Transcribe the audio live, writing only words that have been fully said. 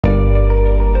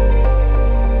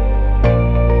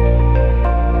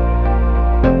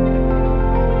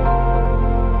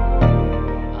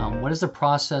what is the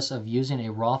process of using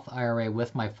a Roth IRA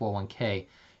with my 401k?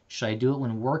 Should I do it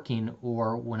when working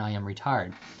or when I am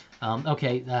retired?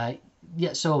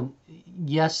 Yeah, so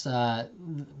yes,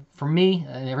 for me,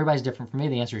 and everybody's different. For me,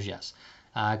 the answer is yes.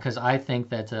 Because I think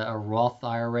that a Roth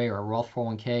IRA or a Roth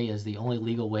 401k is the only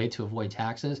legal way to avoid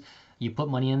taxes. You put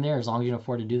money in there, as long as you can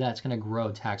afford to do that, it's going to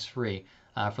grow tax-free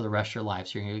for the rest of your life.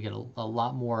 So you're going to get a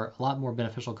lot more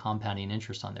beneficial compounding and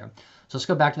interest on there. So let's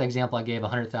go back to the example I gave,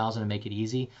 $100,000 to make it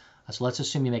easy. So let's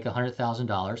assume you make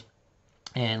 $100,000,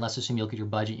 and let's assume you look at your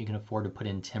budget, you can afford to put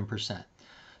in 10%.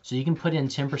 So you can put in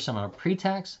 10% on a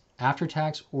pre-tax,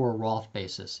 after-tax, or a Roth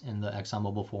basis in the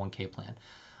ExxonMobil 401k plan.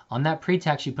 On that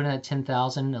pre-tax, you put in that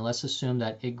 $10,000, and let's assume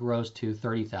that it grows to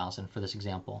 $30,000 for this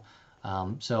example.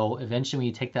 So eventually, when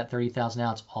you take that $30,000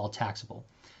 out, it's all taxable.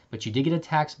 But you did get a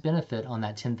tax benefit on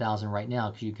that $10,000 right now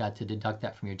because you got to deduct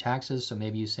that from your taxes. So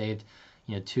maybe you saved,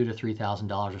 $2,000 to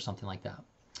 $3,000 or something like that.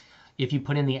 If you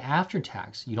put in the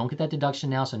after-tax, you don't get that deduction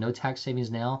now, so no tax savings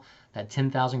now. That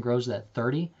 $10,000 grows to that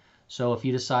 $30,000. So if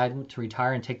you decide to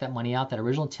retire and take that money out, that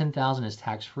original $10,000 is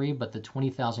tax-free, but the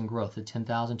 $20,000 growth, the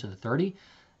 $10,000 to the $30,000,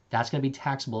 that's going to be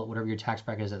taxable at whatever your tax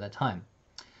bracket is at that time.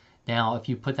 Now, if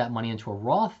you put that money into a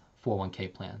Roth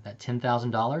 401k plan, that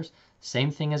 $10,000,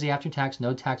 same thing as the after-tax,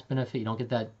 no tax benefit. You don't get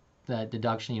that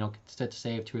deduction. You don't get to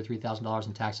save $2,000 or $3,000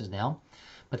 in taxes now.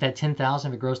 But that $10,000,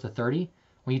 if it grows to $30,000,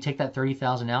 when you take that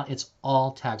 $30,000 out, it's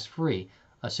all tax-free,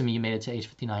 assuming you made it to age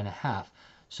 59 and a half.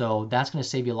 So that's going to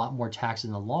save you a lot more taxes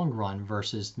in the long run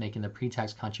versus making the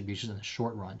pre-tax contributions in the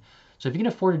short run. So if you can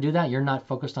afford to do that, you're not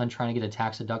focused on trying to get a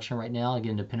tax deduction right now.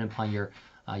 Again, depending upon your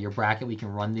bracket, we can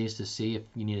run these to see if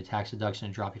you need a tax deduction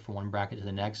and drop you from one bracket to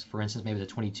the next. For instance, maybe the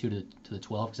 22 to the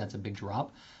 12, because that's a big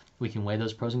drop. We can weigh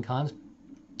those pros and cons.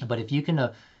 But if you can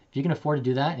afford to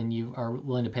do that and you are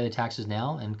willing to pay the taxes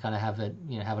now and kind of have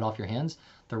it off your hands,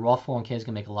 the Roth 401k is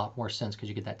going to make a lot more sense because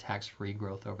you get that tax-free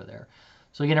growth over there.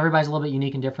 So again, everybody's a little bit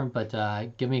unique and different, but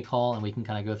give me a call and we can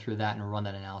kind of go through that and run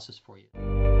that analysis for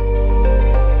you.